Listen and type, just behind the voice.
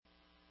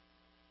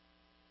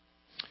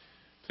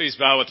Please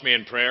bow with me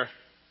in prayer.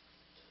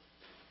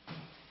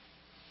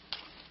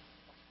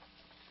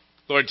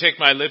 Lord, take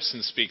my lips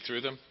and speak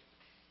through them.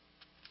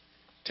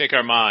 Take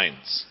our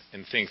minds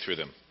and think through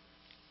them.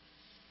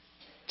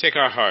 Take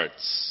our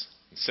hearts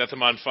and set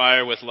them on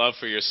fire with love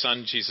for your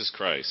Son, Jesus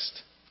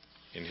Christ,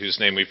 in whose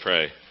name we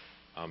pray.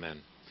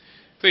 Amen.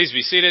 Please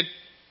be seated.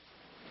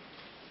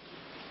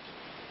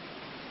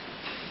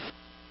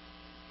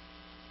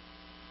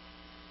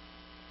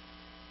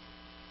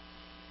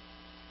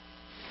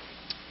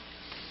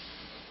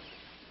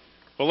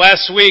 Well,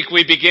 last week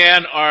we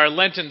began our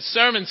Lenten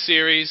sermon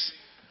series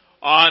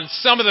on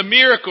some of the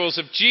miracles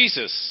of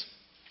Jesus.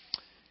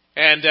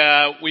 And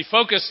we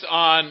focused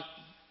on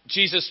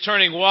Jesus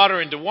turning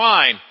water into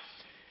wine.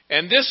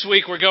 And this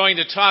week we're going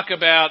to talk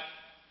about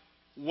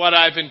what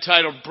I've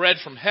entitled Bread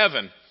from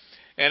Heaven.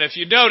 And if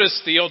you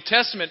notice, the Old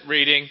Testament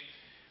reading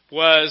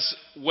was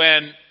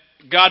when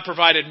God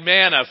provided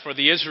manna for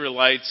the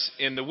Israelites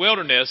in the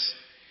wilderness.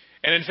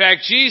 And in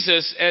fact,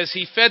 Jesus, as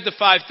he fed the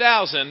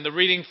 5,000, the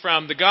reading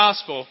from the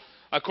Gospel,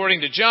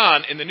 according to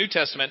John in the New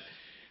Testament,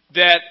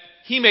 that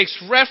he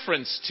makes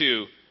reference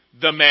to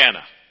the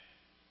manna,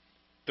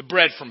 the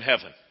bread from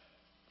heaven.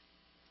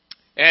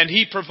 And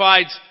he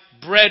provides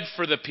bread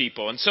for the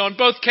people. And so in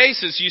both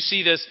cases, you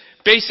see this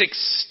basic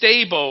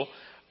staple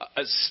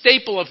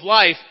of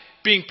life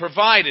being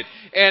provided.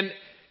 And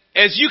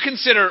as you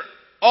consider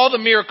all the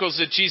miracles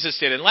that Jesus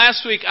did, and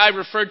last week I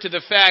referred to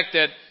the fact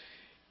that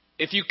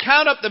if you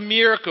count up the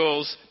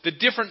miracles, the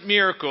different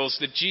miracles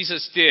that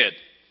Jesus did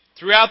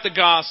throughout the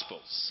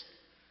Gospels,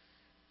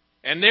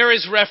 and there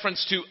is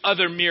reference to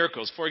other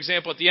miracles. For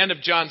example, at the end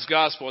of John's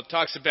Gospel, it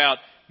talks about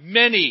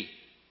many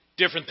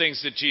different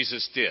things that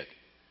Jesus did,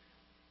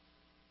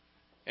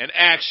 and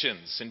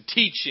actions, and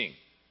teaching,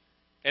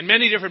 and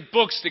many different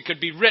books that could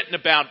be written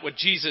about what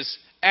Jesus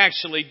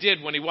actually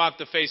did when he walked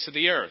the face of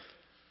the earth.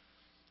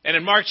 And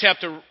in Mark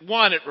chapter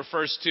 1, it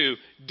refers to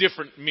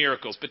different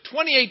miracles. But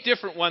 28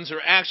 different ones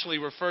are actually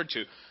referred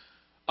to.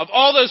 Of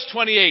all those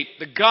 28,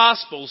 the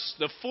Gospels,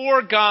 the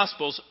four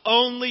Gospels,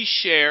 only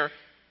share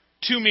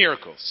two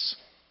miracles.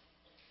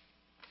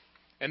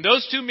 And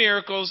those two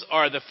miracles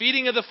are the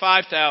feeding of the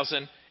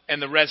 5,000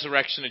 and the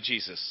resurrection of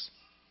Jesus.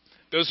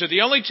 Those are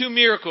the only two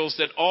miracles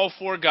that all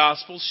four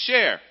Gospels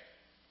share.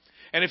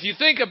 And if you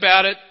think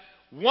about it,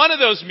 one of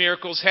those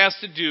miracles has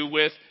to do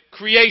with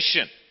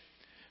creation.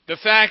 The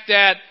fact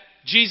that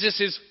Jesus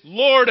is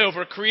Lord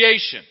over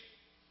creation.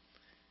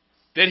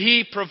 That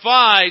he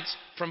provides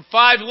from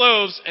 5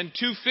 loaves and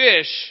 2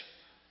 fish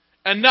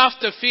enough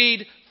to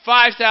feed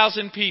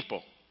 5,000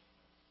 people.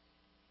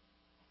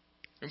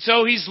 And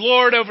so he's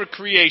Lord over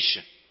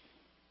creation.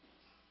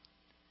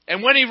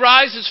 And when he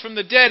rises from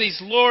the dead,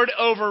 he's Lord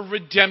over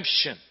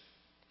redemption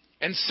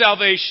and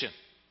salvation.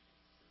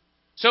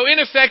 So in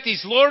effect,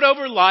 he's Lord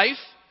over life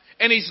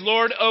and he's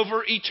Lord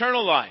over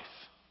eternal life.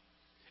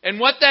 And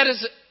what that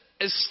is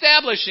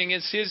establishing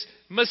is his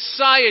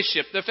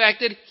messiahship, the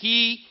fact that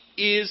he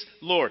is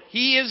Lord.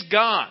 He is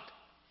God.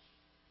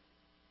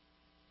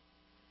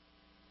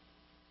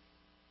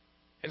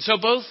 And so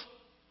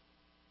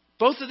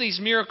both of these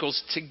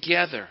miracles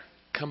together,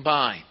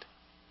 combined,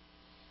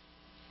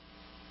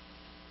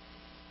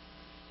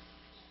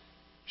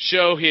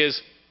 show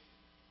his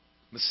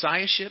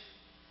messiahship,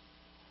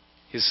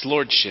 his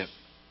lordship.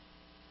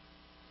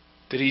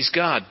 That he's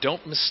God.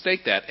 Don't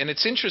mistake that. And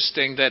it's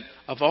interesting that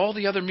of all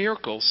the other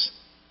miracles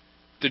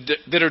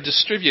that are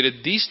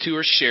distributed, these two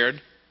are shared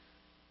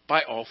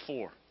by all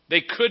four.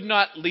 They could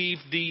not leave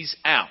these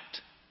out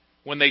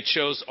when they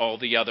chose all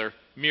the other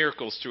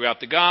miracles throughout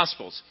the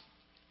Gospels.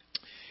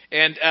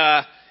 And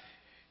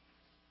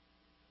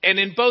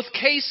in both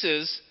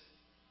cases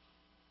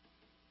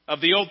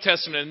of the Old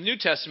Testament and the New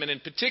Testament in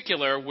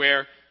particular,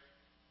 where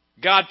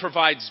God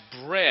provides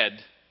bread,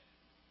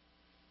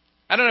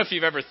 I don't know if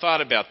you've ever thought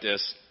about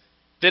this,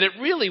 that it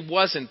really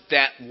wasn't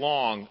that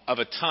long of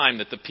a time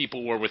that the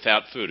people were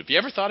without food. Have you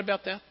ever thought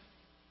about that?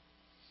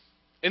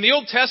 In the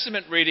Old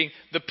Testament reading,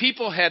 the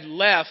people had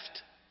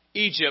left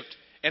Egypt,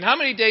 and how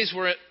many days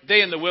were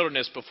they in the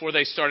wilderness before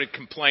they started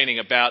complaining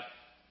about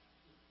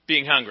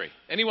being hungry?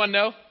 Anyone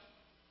know?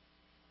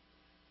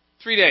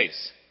 3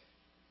 days.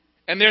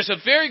 And there's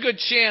a very good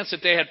chance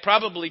that they had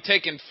probably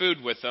taken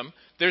food with them.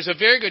 There's a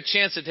very good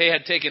chance that they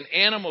had taken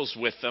animals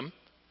with them.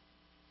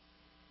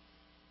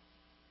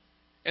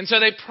 And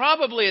so they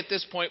probably at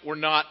this point were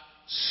not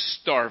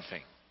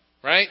starving,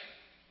 right?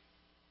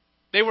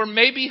 They were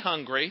maybe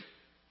hungry,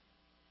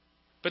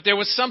 but there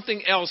was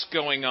something else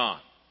going on.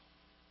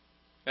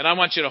 And I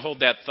want you to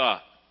hold that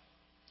thought.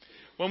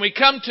 When we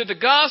come to the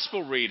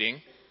gospel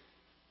reading,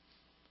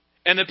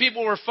 and the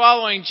people were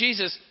following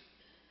Jesus,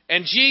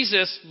 and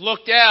Jesus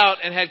looked out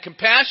and had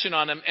compassion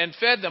on them and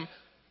fed them,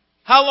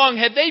 how long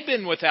had they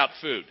been without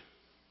food?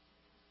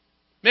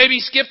 Maybe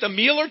skipped a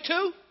meal or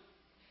two?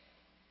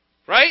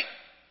 Right?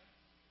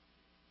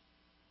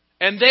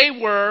 And they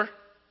were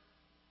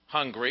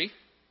hungry,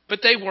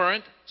 but they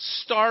weren't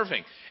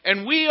starving.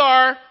 And we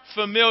are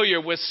familiar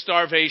with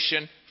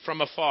starvation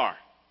from afar,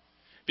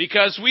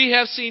 because we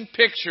have seen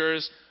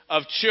pictures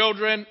of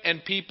children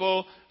and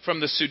people from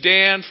the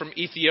Sudan, from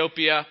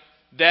Ethiopia,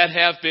 that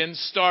have been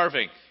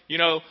starving. You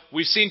know,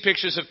 we've seen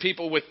pictures of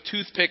people with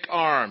toothpick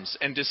arms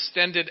and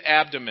distended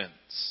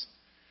abdomens.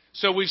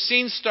 So we've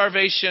seen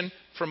starvation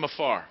from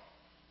afar.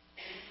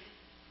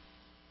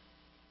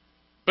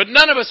 But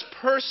none of us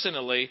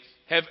personally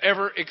have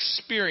ever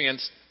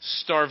experienced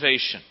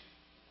starvation.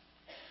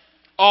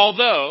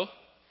 Although,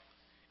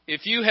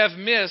 if you have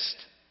missed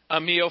a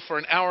meal for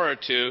an hour or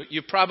two,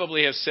 you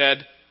probably have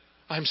said,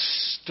 "I'm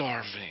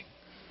starving."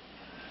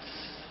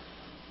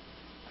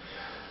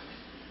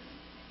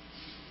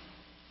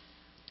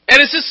 And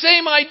it's the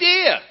same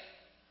idea.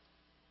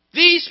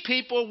 These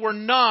people were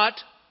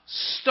not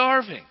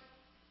starving.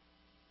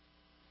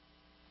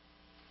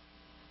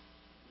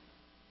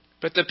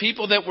 But the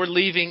people that were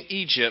leaving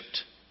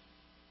Egypt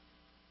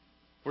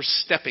were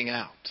stepping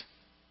out.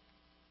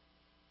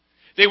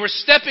 They were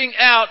stepping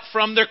out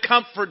from their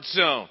comfort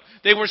zone.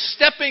 They were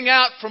stepping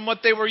out from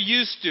what they were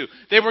used to.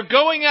 They were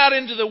going out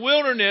into the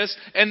wilderness,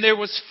 and there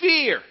was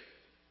fear.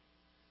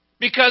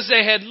 Because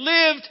they had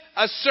lived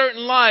a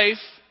certain life,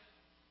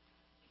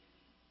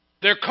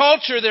 their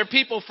culture, their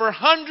people, for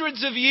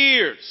hundreds of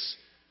years.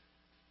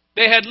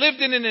 They had lived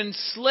in an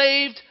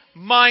enslaved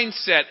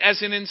mindset,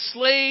 as an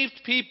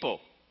enslaved people.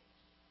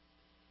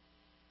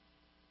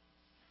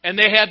 And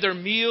they had their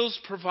meals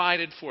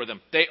provided for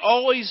them. They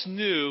always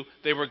knew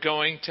they were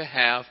going to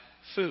have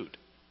food.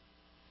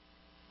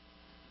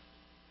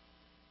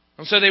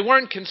 And so they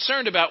weren't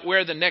concerned about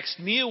where the next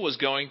meal was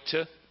going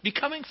to be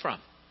coming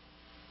from.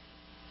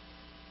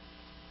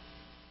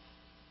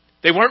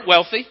 They weren't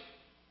wealthy.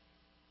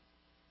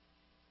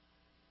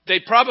 They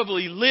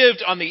probably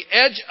lived on the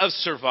edge of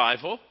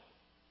survival.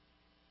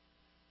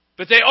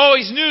 But they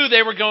always knew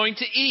they were going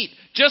to eat.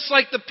 Just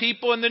like the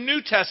people in the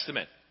New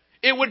Testament.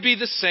 It would be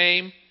the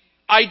same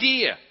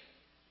idea.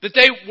 That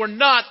they were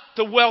not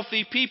the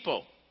wealthy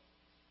people.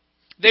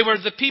 They were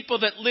the people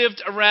that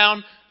lived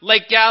around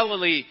Lake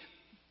Galilee,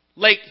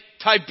 Lake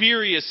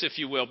Tiberias, if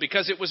you will,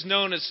 because it was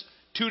known as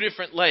two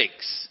different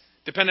lakes,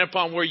 depending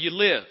upon where you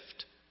lived.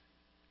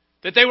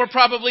 That they were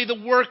probably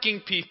the working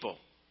people.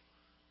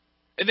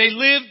 And they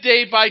lived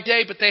day by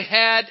day, but they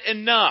had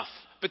enough.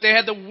 But they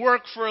had to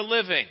work for a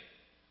living.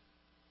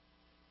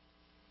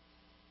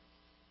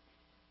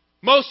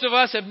 Most of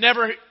us have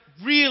never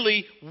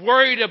really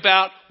worried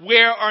about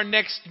where our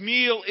next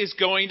meal is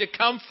going to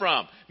come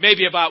from.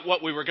 Maybe about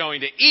what we were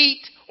going to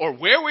eat or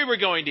where we were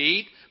going to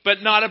eat,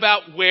 but not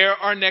about where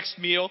our next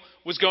meal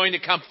was going to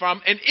come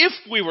from and if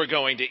we were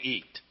going to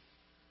eat.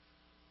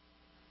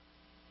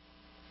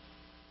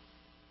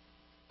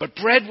 But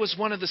bread was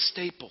one of the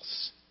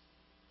staples.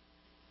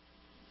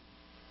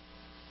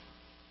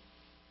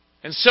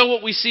 And so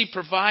what we see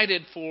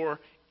provided for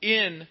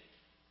in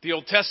the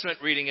Old Testament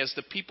reading as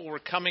the people were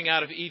coming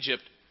out of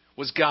Egypt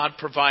was God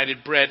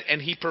provided bread,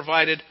 and He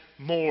provided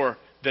more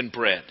than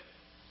bread.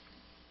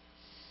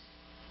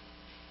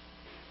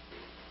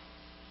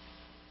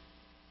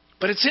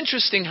 But it's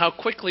interesting how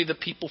quickly the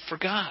people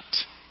forgot.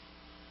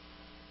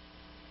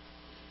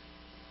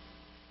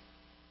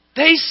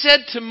 They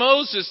said to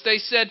Moses, they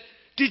said,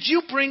 "Did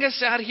you bring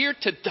us out here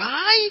to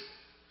die?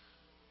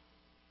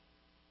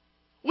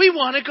 We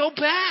want to go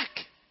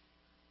back."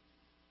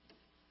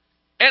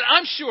 And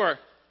I'm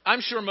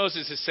sure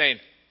Moses is saying,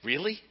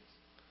 "Really?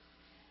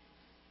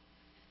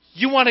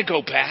 You want to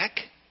go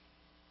back?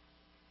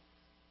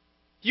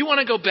 You want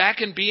to go back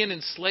and be an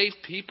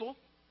enslaved people?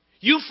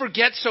 You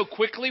forget so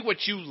quickly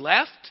what you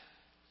left?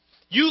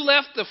 You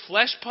left the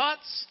flesh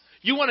pots?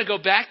 You want to go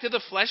back to the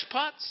flesh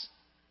pots?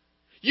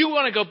 You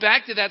want to go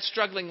back to that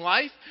struggling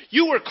life?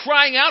 You were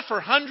crying out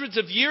for hundreds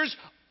of years.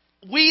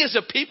 We as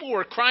a people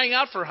were crying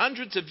out for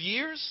hundreds of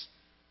years.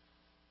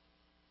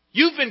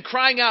 You've been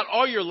crying out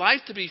all your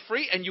life to be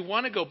free, and you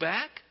want to go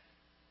back?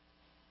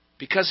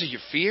 Because of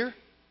your fear?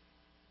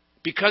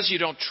 Because you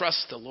don't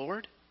trust the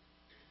Lord?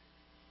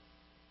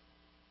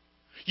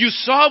 You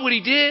saw what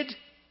He did.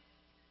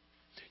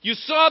 You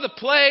saw the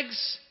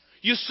plagues.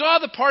 You saw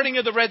the parting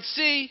of the Red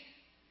Sea.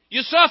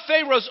 You saw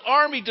Pharaoh's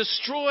army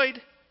destroyed.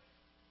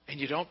 And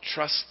you don't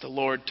trust the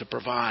Lord to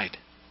provide.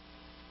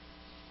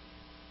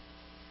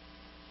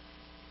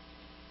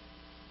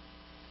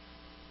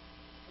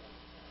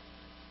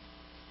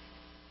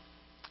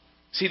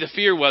 See, the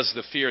fear was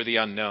the fear of the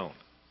unknown.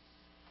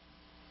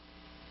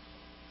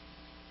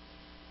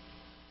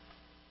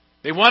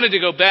 They wanted to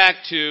go back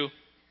to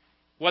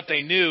what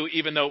they knew,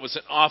 even though it was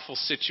an awful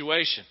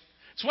situation.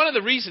 It's one of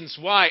the reasons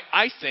why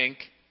I think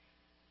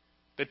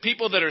that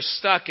people that are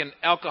stuck in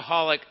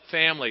alcoholic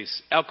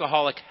families,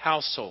 alcoholic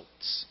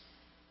households,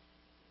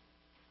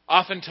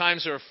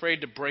 oftentimes are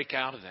afraid to break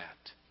out of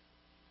that,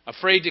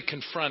 afraid to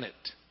confront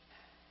it,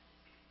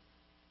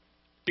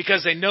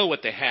 because they know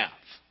what they have.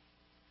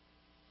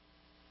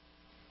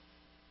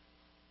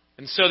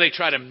 And so they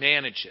try to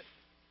manage it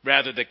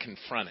rather than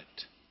confront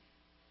it.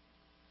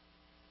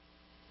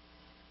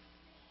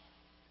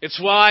 It's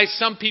why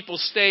some people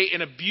stay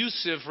in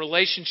abusive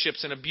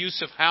relationships and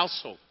abusive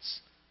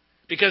households.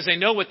 Because they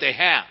know what they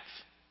have.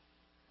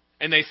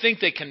 And they think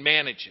they can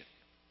manage it.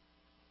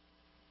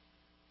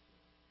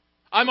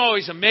 I'm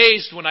always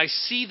amazed when I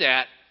see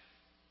that.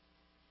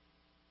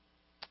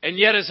 And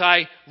yet as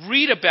I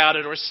read about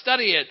it or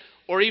study it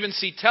or even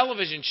see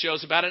television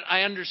shows about it,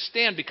 I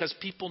understand because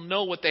people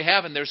know what they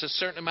have and there's a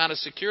certain amount of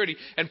security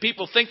and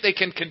people think they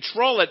can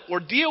control it or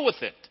deal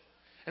with it.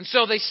 And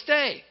so they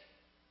stay.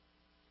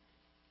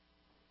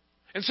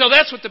 And so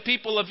that's what the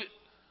people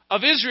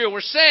of Israel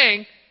were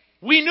saying.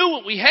 We knew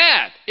what we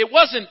had. It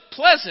wasn't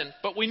pleasant,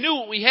 but we knew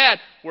what we had.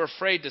 We're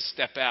afraid to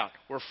step out.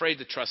 We're afraid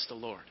to trust the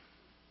Lord.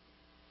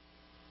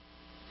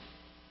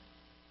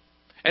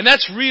 And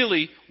that's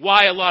really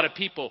why a lot of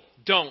people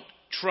don't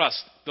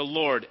trust the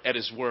Lord at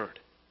His word.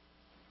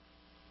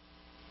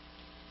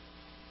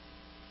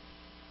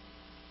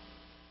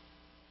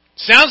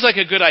 Sounds like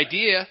a good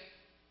idea.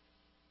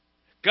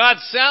 God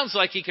sounds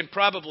like He can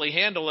probably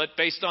handle it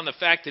based on the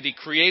fact that He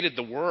created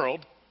the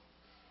world.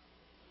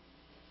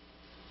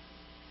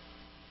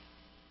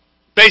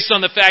 Based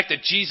on the fact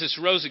that Jesus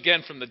rose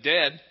again from the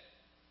dead.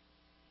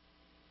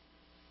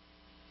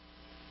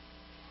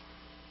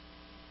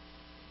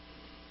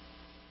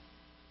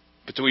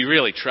 But do we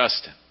really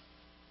trust Him?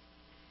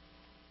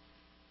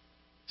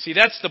 See,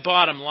 that's the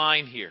bottom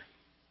line here.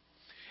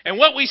 And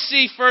what we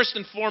see first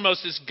and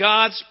foremost is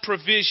God's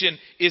provision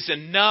is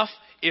enough,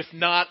 if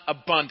not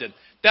abundant.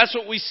 That's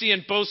what we see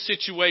in both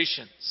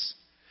situations.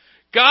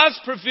 God's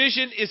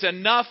provision is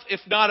enough, if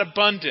not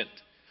abundant.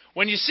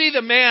 When you see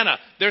the manna,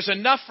 there's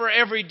enough for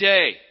every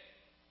day.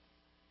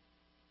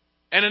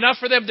 And enough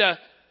for them to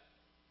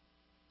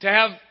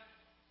have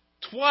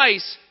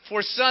twice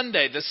for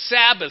Sunday, the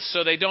Sabbath,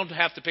 so they don't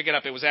have to pick it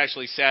up. It was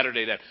actually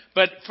Saturday then.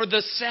 But for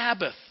the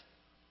Sabbath,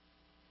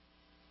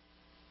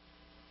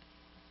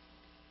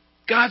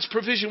 God's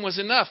provision was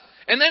enough.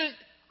 And then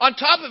on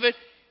top of it,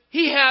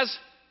 He has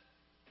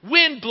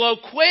wind blow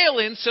quail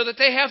in so that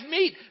they have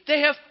meat.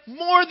 They have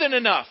more than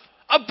enough,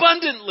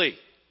 abundantly.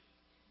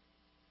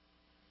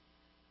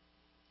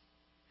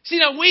 See,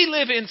 now we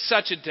live in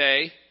such a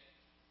day.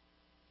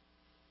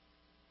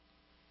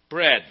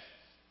 Bread.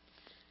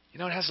 You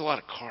know, it has a lot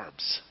of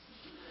carbs.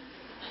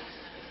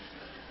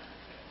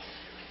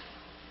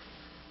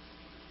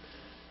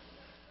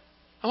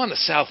 I'm on the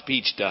South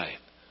Beach diet.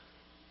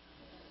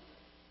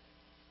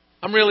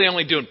 I'm really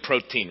only doing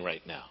protein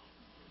right now.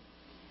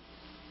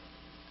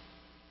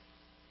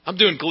 I'm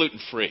doing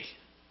gluten-free.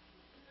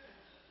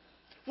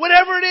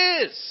 Whatever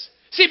it is.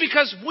 See,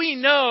 because we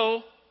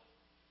know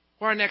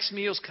where our next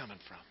meal's coming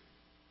from.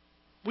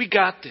 We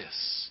got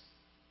this.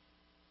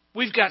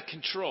 We've got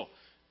control.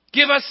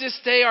 Give us this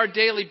day our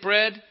daily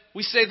bread.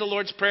 We say the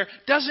Lord's Prayer.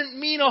 Doesn't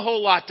mean a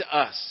whole lot to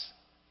us.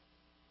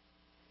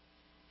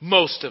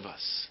 Most of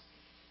us.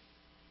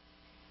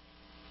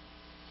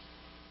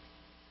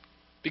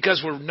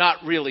 Because we're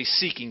not really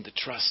seeking to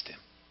trust Him.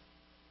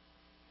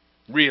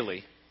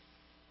 Really.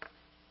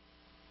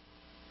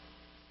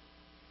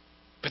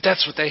 But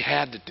that's what they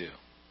had to do.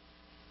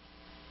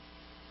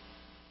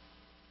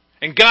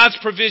 And God's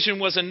provision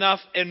was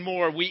enough and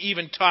more. We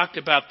even talked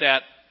about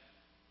that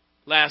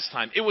last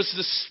time. It was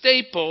the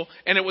staple,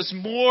 and it was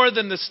more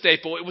than the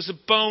staple. It was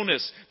a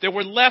bonus. There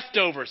were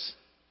leftovers.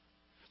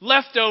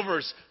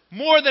 Leftovers.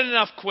 More than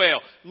enough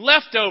quail.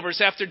 Leftovers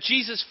after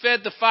Jesus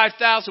fed the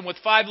 5,000 with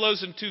 5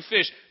 loaves and 2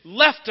 fish.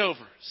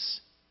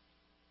 Leftovers.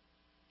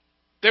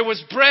 There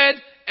was bread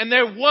and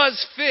there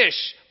was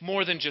fish.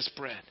 More than just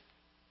bread.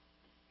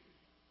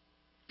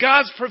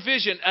 God's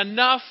provision,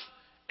 enough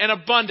and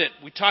abundant.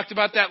 We talked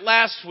about that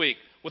last week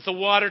with the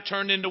water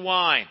turned into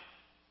wine.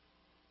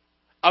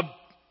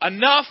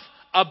 Enough,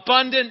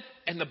 abundant,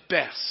 and the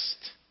best.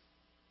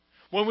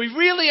 When we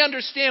really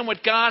understand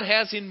what God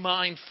has in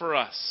mind for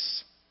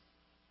us.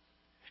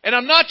 And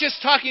I'm not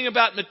just talking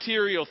about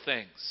material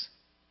things.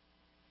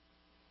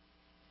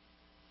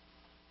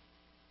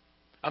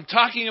 I'm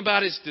talking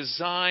about His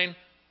design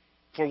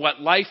for what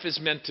life is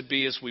meant to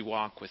be as we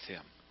walk with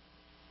Him.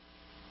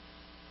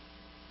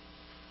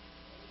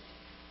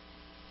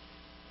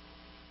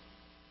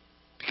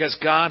 Because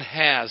God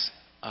has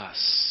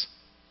us.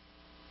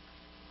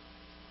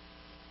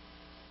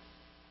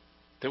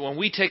 That when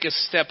we take a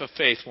step of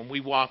faith, when we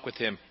walk with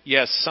Him,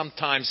 yes,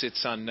 sometimes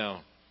it's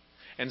unknown.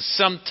 And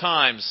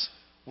sometimes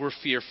we're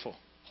fearful.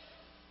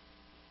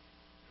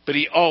 But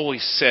He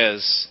always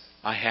says,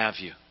 I have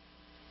you.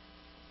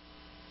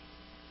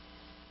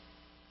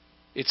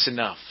 It's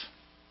enough.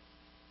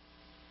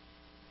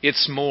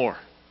 It's more.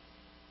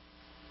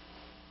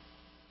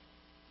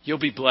 You'll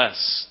be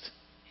blessed.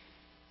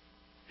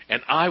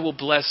 And I will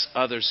bless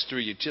others through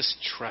you. Just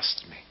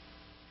trust me.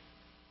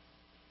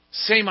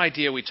 Same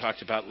idea we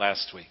talked about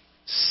last week.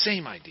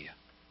 Same idea.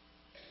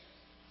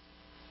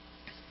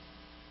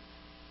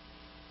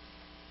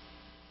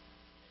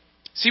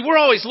 See, we're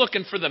always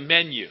looking for the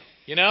menu,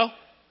 you know?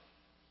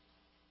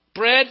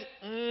 Bread,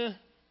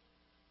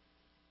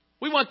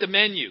 we want the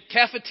menu.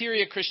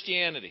 Cafeteria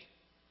Christianity.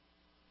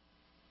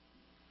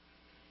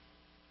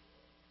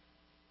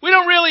 We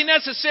don't really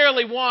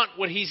necessarily want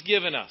what He's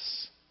given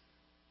us.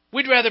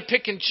 We'd rather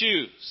pick and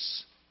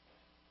choose.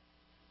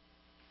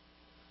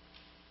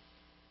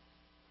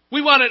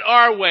 We want it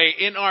our way,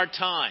 in our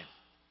time.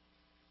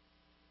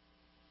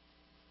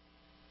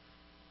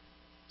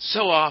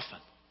 So often,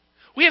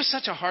 we have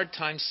such a hard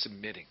time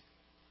submitting,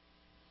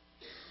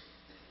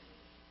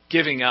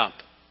 giving up,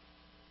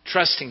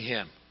 trusting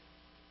Him.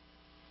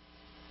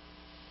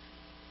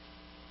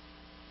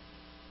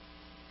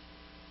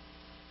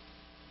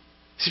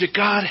 See, that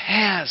God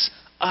has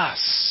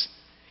us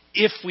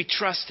if we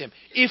trust Him,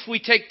 if we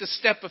take the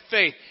step of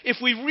faith, if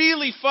we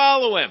really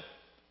follow Him.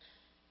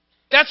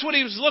 That's what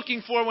He was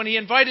looking for when He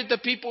invited the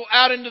people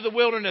out into the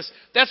wilderness.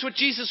 That's what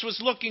Jesus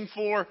was looking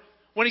for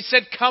when He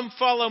said, "Come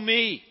follow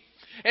me."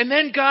 And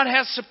then God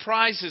has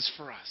surprises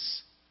for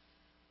us.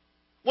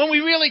 When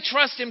we really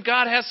trust Him,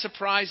 God has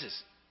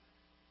surprises.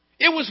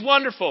 It was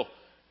wonderful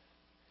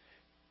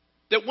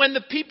that when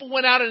the people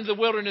went out into the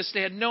wilderness,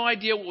 they had no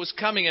idea what was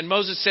coming. And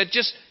Moses said,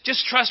 just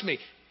trust me.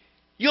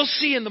 You'll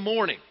see in the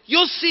morning.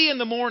 You'll see in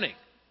the morning.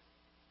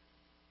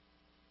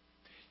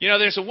 You know,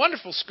 there's a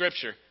wonderful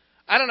scripture.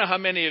 I don't know how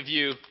many of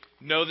you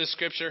know this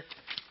scripture,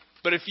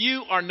 but if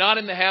you are not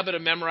in the habit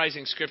of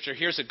memorizing scripture,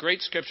 here's a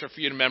great scripture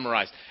for you to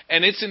memorize.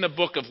 And it's in the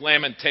book of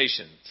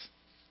Lamentations.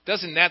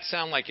 Doesn't that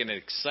sound like an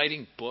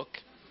exciting book?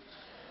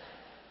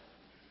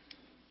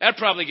 That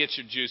probably gets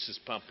your juices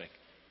pumping.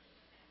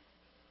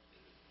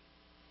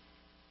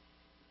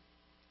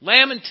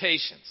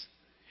 Lamentations.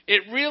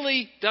 It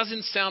really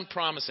doesn't sound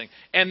promising.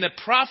 And the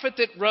prophet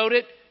that wrote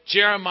it,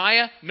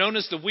 Jeremiah, known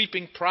as the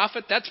weeping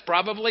prophet, that's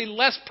probably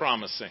less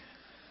promising.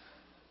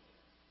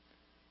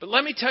 But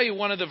let me tell you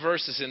one of the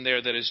verses in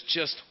there that is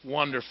just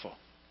wonderful.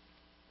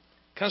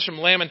 It comes from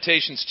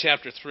Lamentations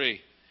chapter 3.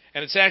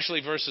 And it's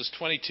actually verses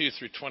 22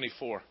 through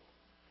 24.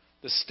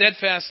 The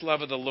steadfast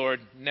love of the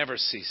Lord never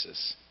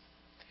ceases.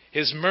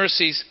 His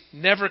mercies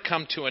never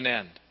come to an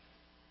end.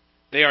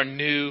 They are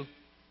new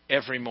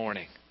every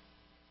morning.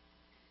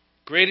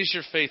 Great is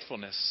your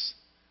faithfulness.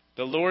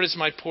 The Lord is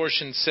my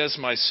portion, says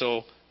my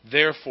soul.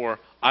 Therefore,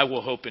 I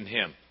will hope in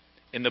Him.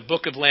 In the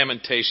book of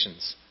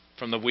Lamentations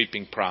from the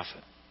weeping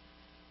prophet.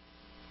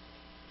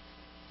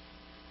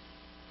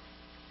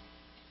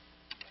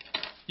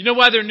 You know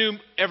why they're new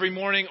every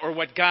morning, or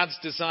what God's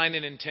design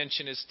and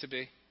intention is to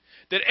be?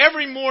 That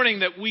every morning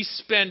that we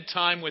spend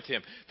time with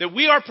Him, that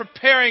we are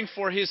preparing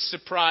for His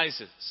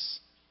surprises.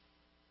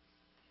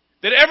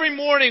 That every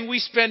morning we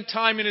spend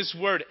time in His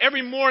Word.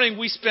 Every morning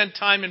we spend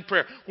time in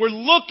prayer. We're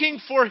looking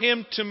for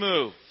Him to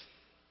move.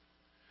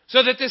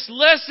 So that this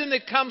lesson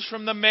that comes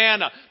from the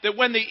manna, that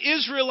when the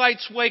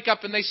Israelites wake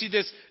up and they see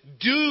this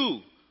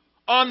dew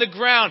on the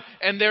ground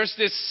and there's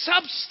this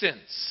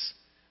substance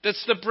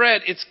that's the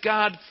bread, it's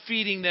God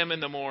feeding them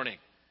in the morning.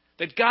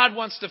 That God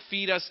wants to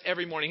feed us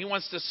every morning. He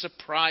wants to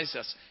surprise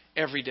us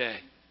every day.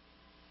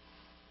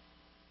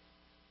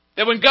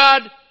 That when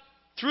God,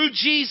 through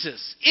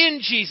Jesus, in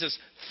Jesus,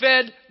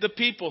 fed the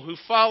people who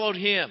followed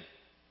Him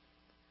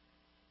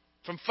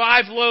from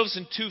 5 loaves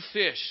and 2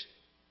 fish,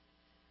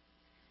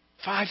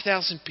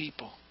 5,000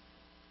 people.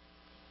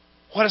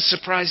 What a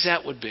surprise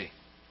that would be.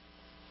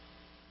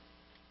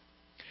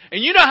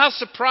 And you know how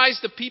surprised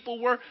the people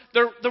were?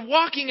 They're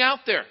walking out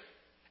there.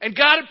 And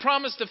God had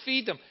promised to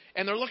feed them.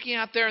 And they're looking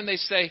out there and they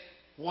say,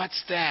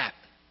 "What's that?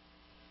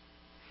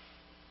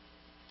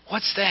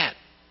 What's that?"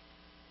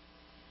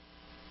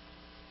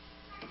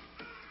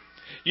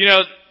 You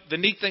know, the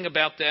neat thing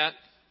about that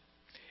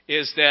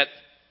is that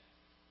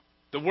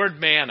the word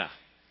manna,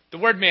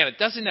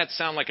 doesn't that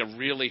sound like a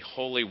really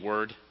holy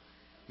word?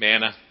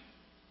 Manna.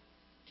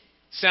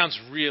 Sounds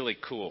really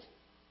cool.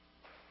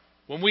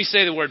 When we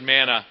say the word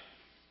manna,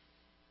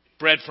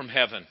 bread from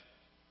heaven,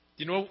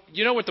 you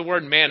know what the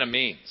word manna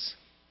means?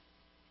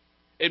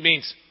 It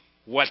means,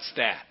 what's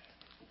that?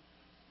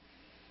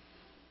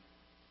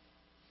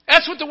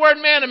 That's what the word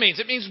manna means.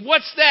 It means,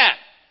 what's that?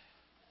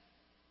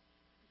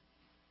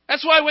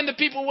 That's why when the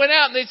people went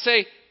out and they'd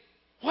say,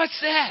 "What's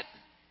that?"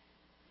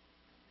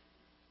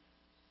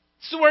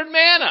 It's the word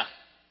manna.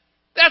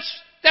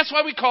 That's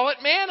why we call it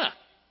manna.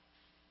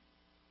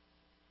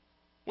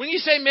 When you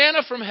say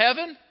manna from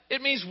heaven,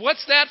 it means,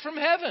 what's that from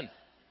heaven?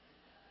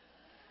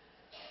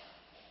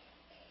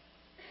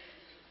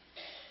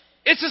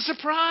 It's a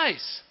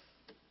surprise.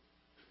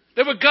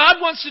 That what God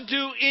wants to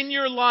do in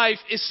your life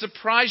is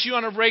surprise you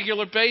on a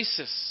regular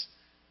basis.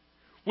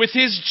 With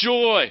His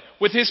joy,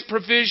 with His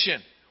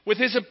provision, with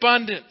His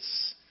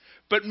abundance.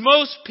 But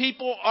most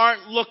people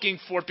aren't looking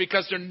for it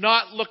because they're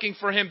not looking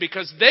for Him.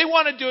 Because they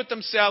want to do it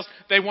themselves.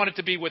 They want it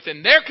to be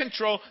within their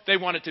control. They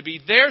want it to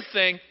be their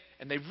thing.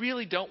 And they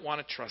really don't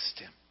want to trust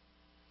Him.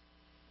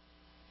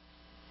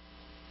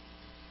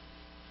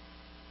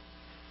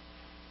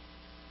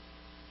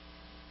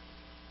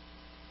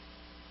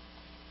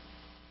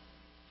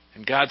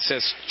 And God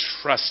says,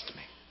 trust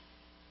me.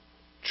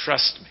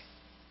 Trust me.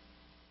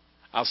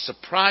 I'll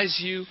surprise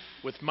you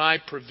with my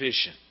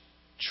provision.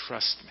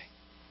 Trust me.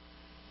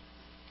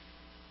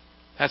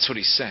 That's what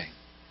He's saying.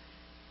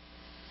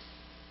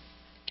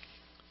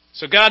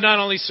 So God not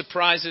only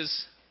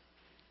surprises,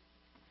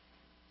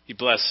 He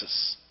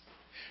blesses.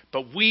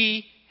 But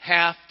we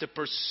have to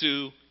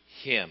pursue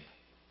Him.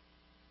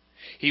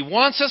 He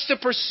wants us to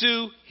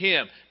pursue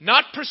Him.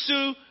 Not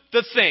pursue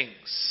the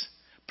things.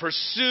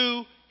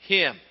 Pursue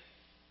Him.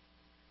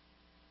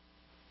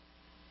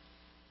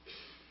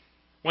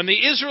 When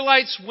the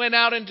Israelites went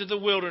out into the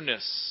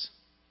wilderness,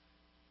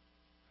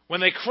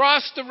 when they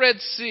crossed the Red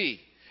Sea,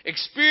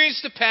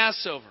 experienced the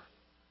Passover,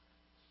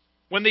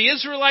 when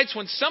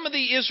some of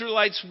the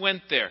Israelites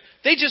went there,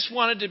 they just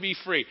wanted to be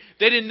free.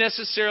 They didn't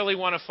necessarily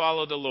want to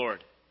follow the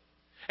Lord.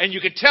 And you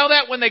could tell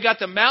that when they got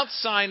to Mount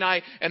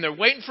Sinai and they're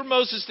waiting for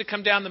Moses to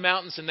come down the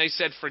mountains and they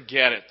said,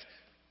 forget it.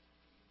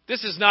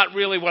 This is not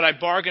really what I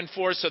bargained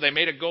for, so they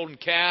made a golden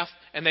calf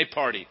and they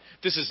partied.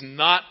 This is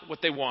not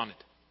what they wanted.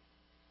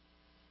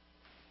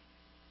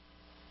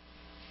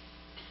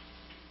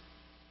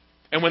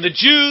 And when the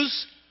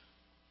Jews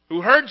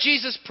who heard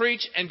Jesus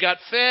preach and got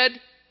fed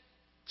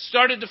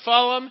started to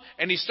follow him,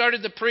 and he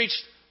started to preach,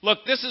 look,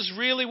 this is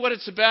really what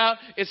it's about.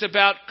 It's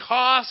about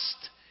cost.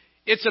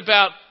 It's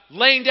about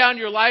laying down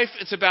your life.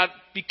 It's about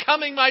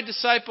becoming my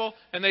disciple.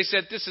 And they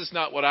said, this is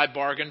not what I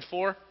bargained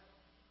for.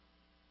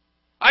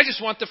 I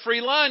just want the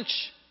free lunch.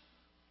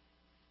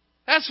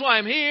 That's why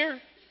I'm here.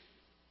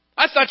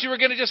 I thought you were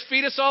going to just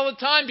feed us all the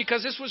time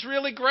because this was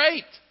really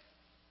great.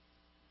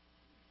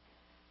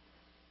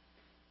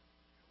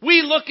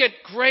 We look at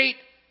great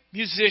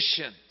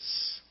musicians.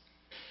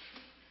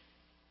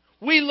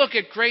 We look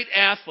at great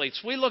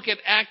athletes. We look at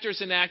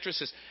actors and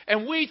actresses.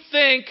 And we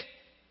think,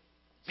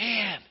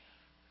 man,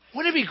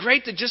 wouldn't it be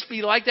great to just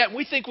be like that? And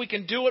we think we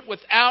can do it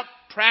without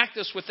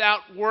practice, without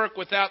work,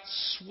 without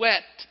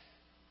sweat.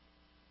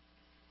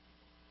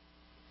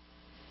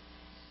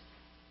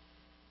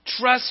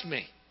 Trust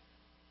me,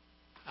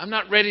 I'm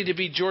not ready to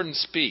be Jordan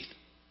Spieth.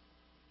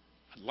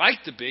 I'd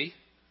like to be.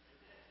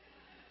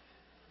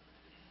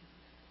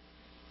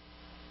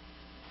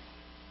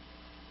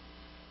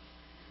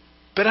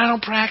 But I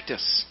don't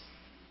practice.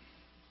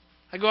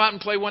 I go out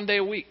and play one day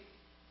a week.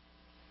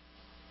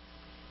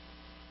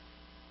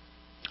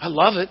 I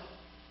love it.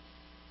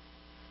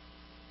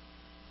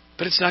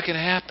 But it's not going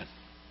to happen.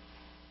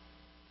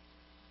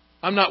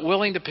 I'm not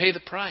willing to pay the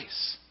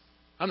price.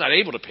 I'm not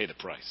able to pay the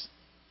price.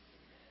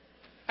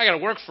 I got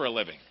to work for a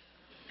living.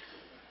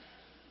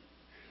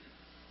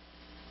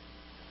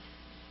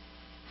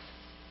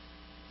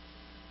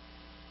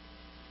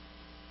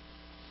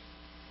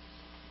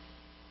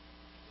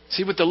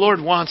 See, what the Lord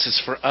wants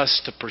is for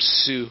us to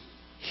pursue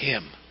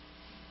Him.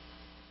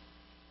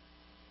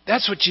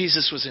 That's what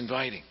Jesus was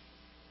inviting.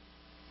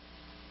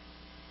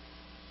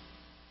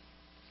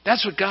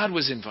 That's what God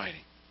was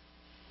inviting.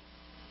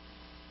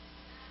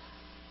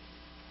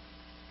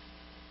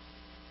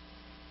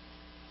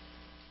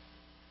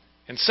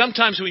 And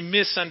sometimes we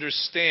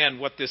misunderstand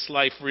what this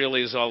life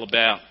really is all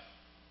about.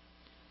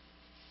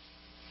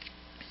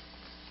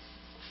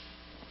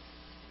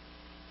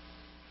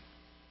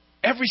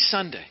 Every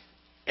Sunday,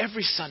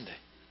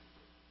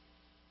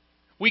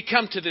 we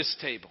come to this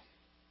table.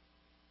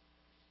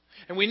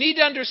 And we need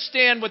to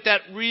understand what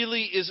that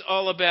really is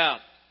all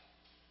about.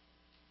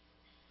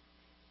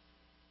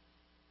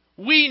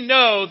 We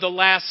know the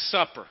Last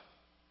Supper,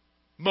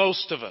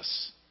 most of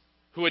us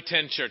who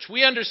attend church.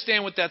 We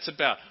understand what that's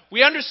about.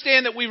 We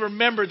understand that we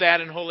remember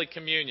that in Holy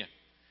Communion.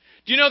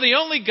 Do you know the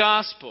only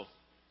gospel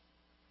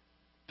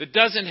that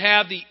doesn't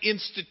have the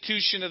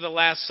institution of the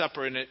Last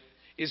Supper in it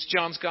is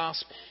John's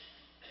Gospel?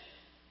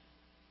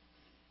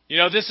 You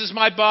know, this is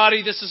my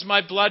body, this is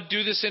my blood,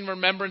 do this in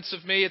remembrance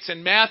of me. It's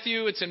in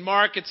Matthew, it's in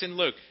Mark, it's in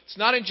Luke. It's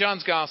not in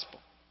John's Gospel.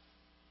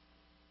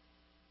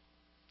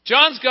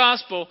 John's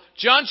Gospel,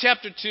 John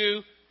chapter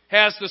 2,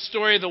 has the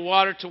story of the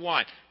water to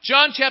wine.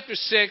 John chapter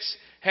 6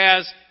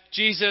 has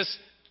Jesus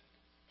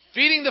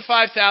feeding the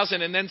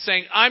 5,000 and then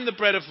saying, I'm the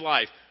bread of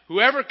life.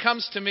 Whoever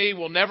comes to me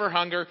will never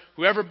hunger.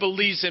 Whoever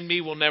believes in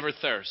me will never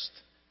thirst.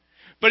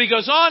 But he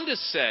goes on to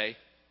say,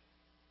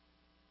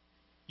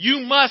 you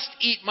must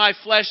eat my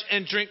flesh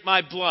and drink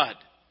my blood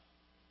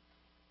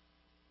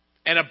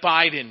and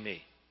abide in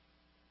me.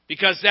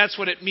 Because that's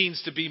what it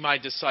means to be my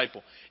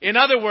disciple. In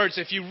other words,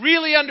 if you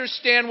really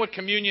understand what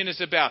communion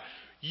is about,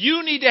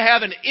 you need to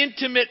have an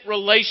intimate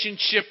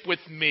relationship with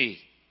me.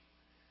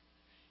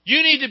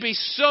 You need to be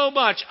so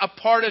much a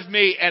part of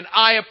me and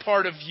I a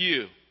part of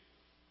you.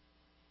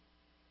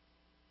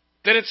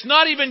 That it's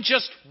not even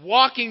just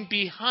walking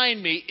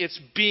behind me, it's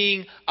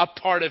being a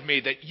part of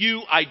me. That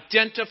you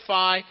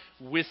identify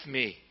with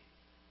me.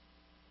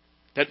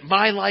 That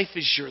my life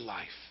is your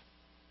life.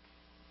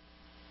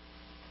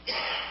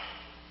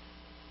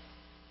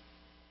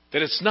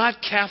 That it's not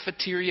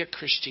cafeteria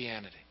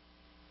Christianity.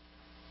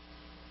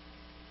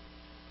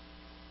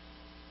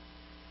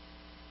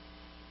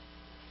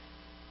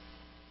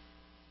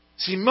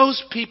 See,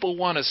 most people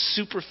want a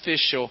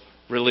superficial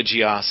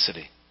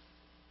religiosity.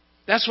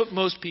 That's what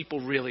most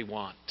people really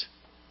want.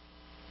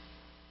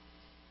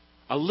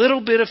 A little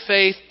bit of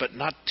faith, but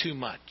not too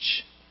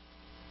much.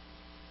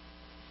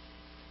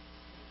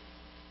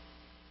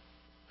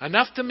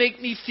 Enough to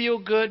make me feel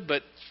good,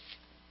 but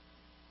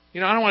I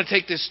don't want to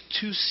take this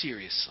too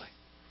seriously.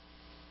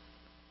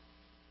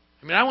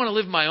 I want to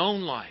live my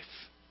own life.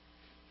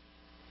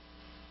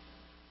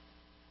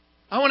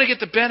 I want to get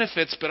the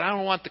benefits, but I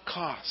don't want the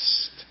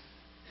cost.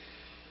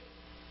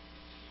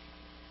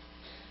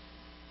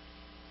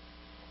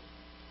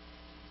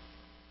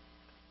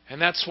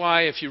 And that's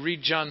why if you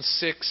read John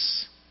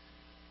 6,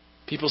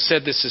 people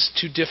said this is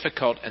too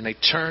difficult, and they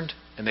turned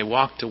and they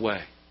walked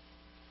away.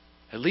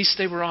 At least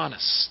they were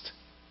honest.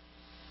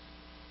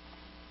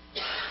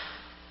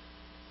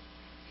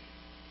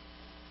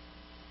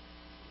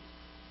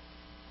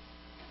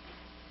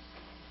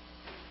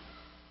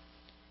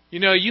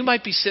 You know, you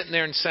might be sitting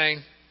there and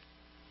saying,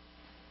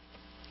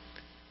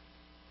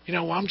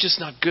 well, I'm just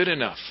not good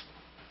enough.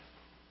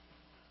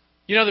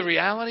 You know, the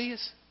reality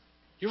is,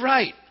 you're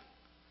right.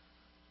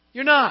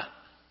 You're not.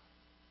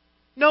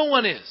 No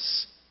one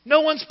is.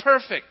 No one's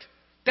perfect.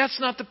 That's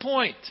not the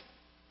point.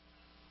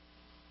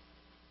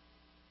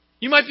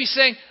 You might be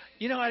saying,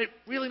 I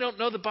really don't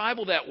know the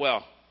Bible that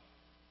well.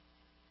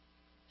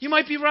 You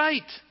might be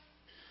right.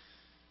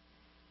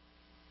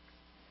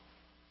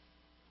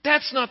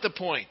 That's not the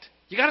point.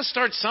 You got to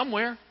start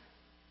somewhere.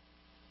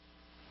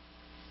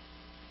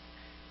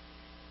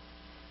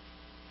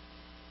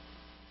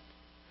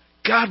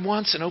 God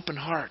wants an open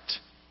heart.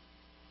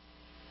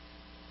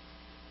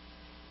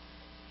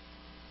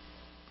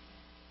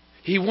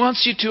 He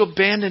wants you to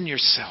abandon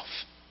yourself.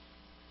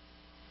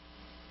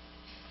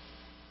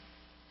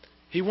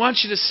 He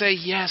wants you to say,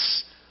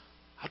 yes,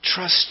 I'll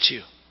trust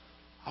you.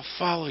 I'll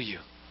follow you.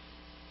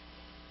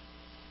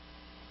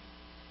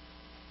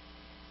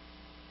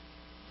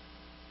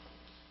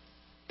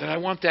 That I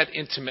want that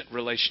intimate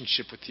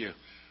relationship with you.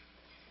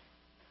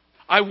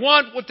 I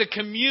want what the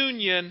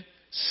communion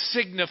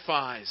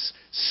signifies,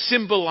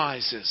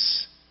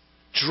 symbolizes,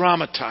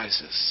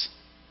 dramatizes.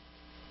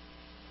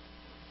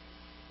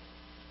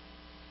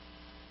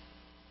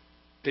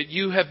 That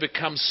you have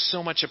become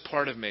so much a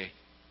part of me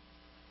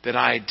that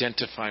I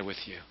identify with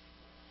you.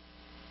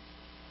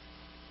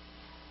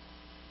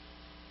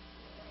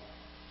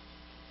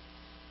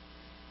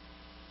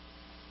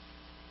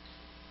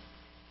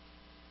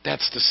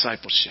 That's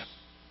discipleship.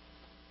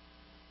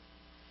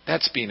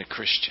 That's being a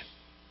Christian.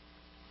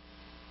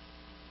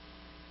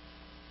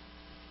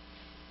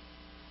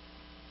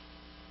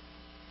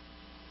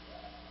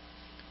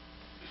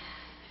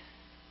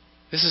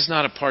 This is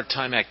not a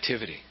part-time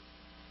activity.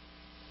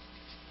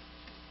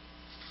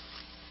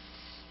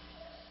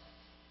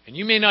 And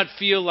you may not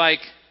feel like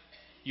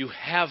you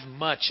have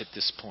much at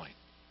this point.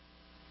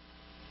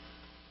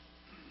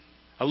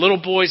 A little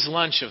boy's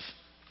lunch of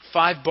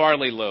 5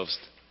 barley loaves,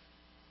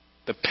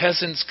 the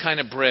peasant's kind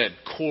of bread,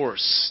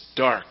 coarse,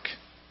 dark,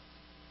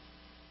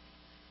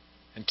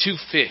 and 2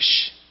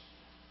 fish.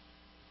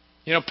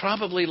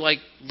 Probably like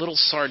little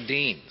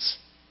sardines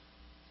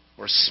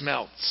or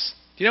smelts.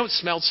 Do you know what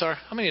smelts are?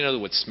 How many know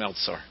what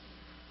smelts are?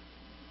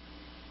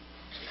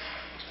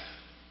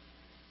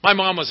 My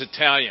mom was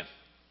Italian.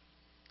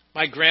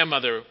 My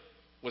grandmother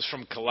was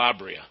from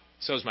Calabria.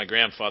 So was my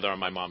grandfather on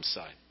my mom's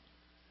side.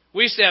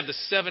 We used to have the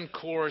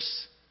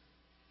 7-course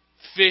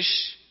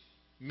fish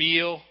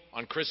meal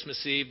on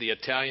Christmas Eve, the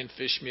Italian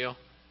fish meal.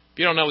 If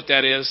you don't know what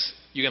that is,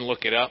 you can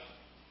look it up.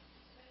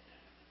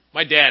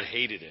 My dad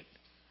hated it.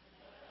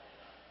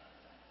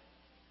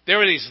 There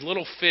were these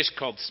little fish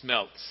called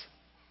smelts.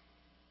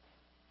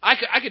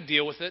 I could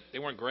deal with it. They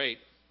weren't great.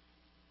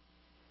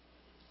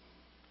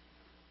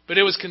 But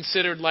it was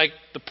considered like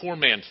the poor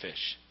man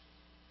fish.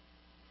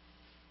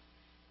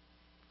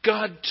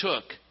 God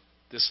took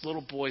this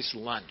little boy's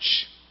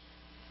lunch,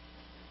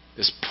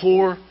 this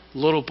poor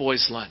little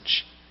boy's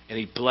lunch, and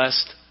He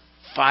blessed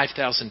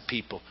 5,000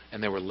 people,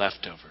 and there were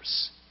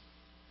leftovers.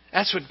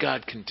 That's what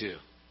God can do.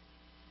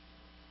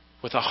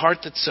 With a heart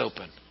that's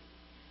open,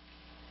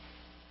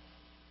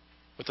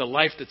 with a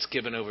life that's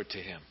given over to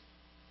Him.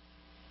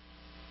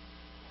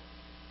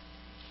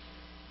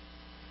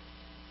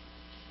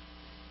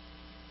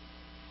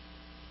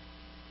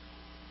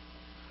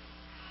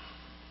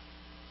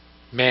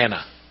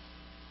 Manna.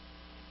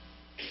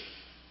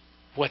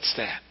 What's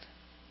that?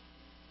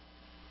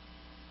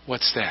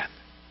 What's that?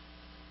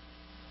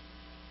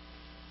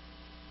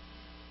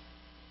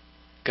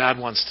 God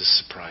wants to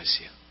surprise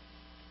you.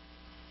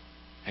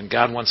 And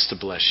God wants to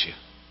bless you.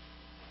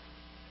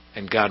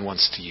 And God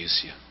wants to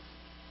use you.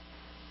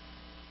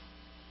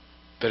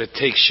 But it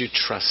takes you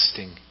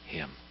trusting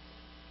Him.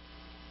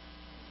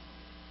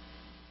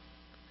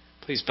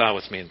 Please bow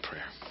with me in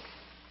prayer.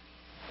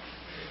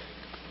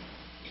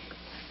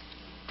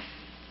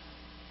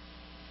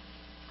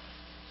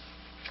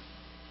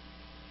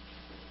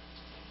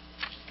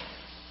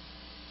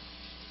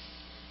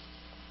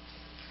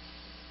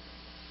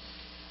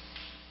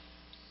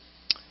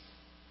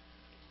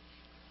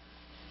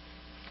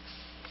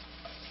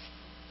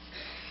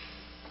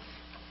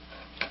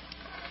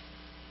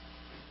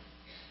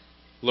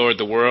 Lord,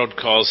 the world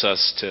calls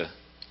us to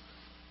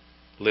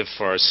live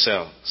for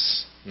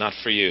ourselves, not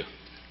for you.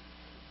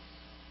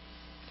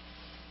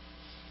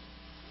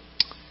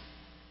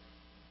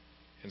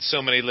 And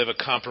so many live a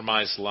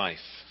compromised life,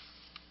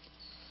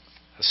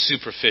 a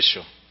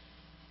superficial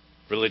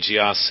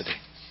religiosity.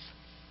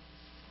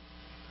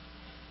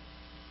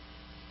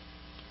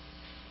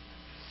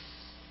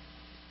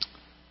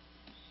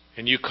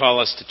 And you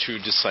call us to true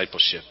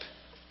discipleship,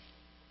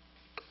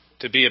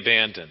 to be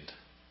abandoned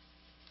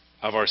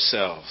of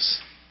ourselves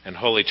and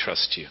wholly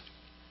trust you.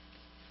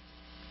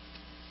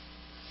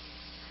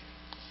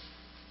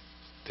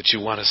 That you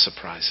want to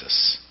surprise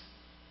us,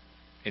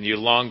 and you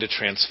long to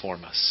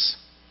transform us.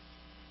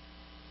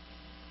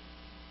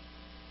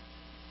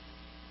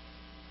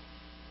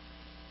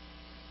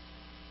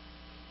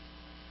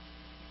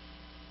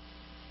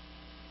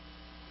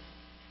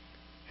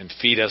 And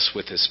feed us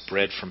with this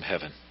bread from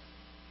heaven.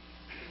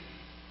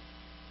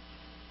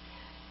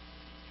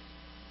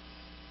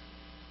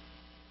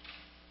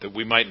 That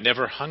we might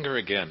never hunger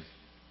again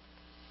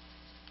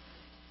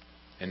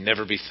and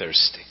never be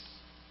thirsty.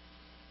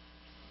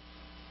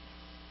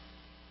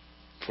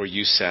 For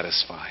you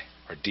satisfy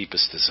our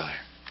deepest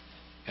desire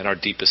and our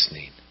deepest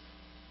need.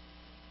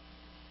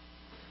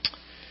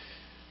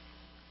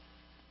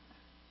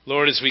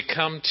 Lord, as we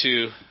come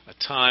to a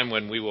time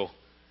when we will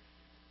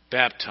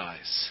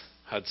baptize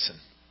Hudson,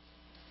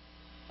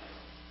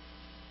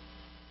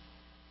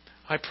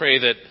 I pray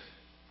that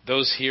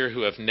those here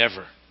who have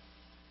never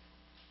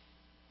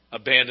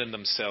abandoned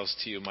themselves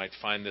to you might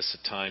find this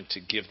a time to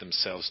give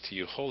themselves to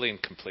you wholly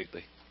and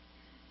completely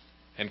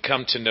and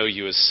come to know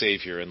you as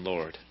Savior and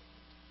Lord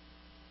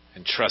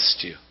and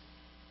trust you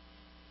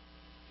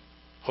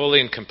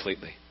wholly and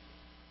completely.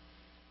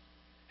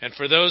 And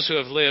for those who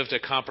have lived a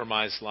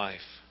compromised life,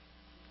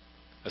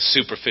 a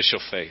superficial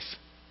faith,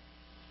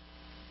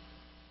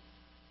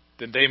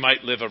 that they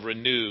might live a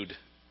renewed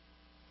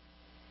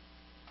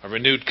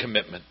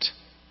commitment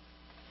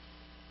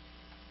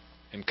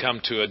and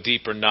come to a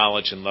deeper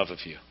knowledge and love of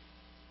you.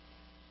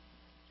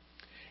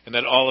 And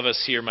that all of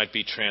us here might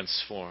be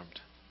transformed.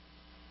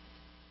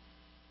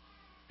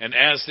 And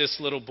as this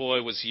little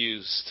boy was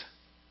used,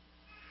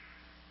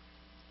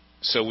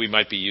 so we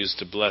might be used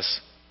to bless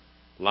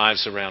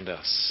lives around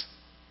us.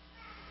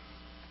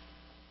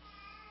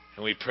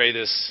 And we pray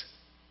this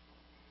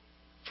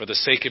for the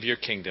sake of your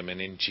kingdom and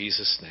in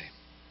Jesus' name.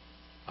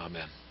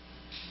 Amen.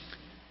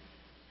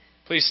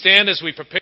 Please stand as we prepare.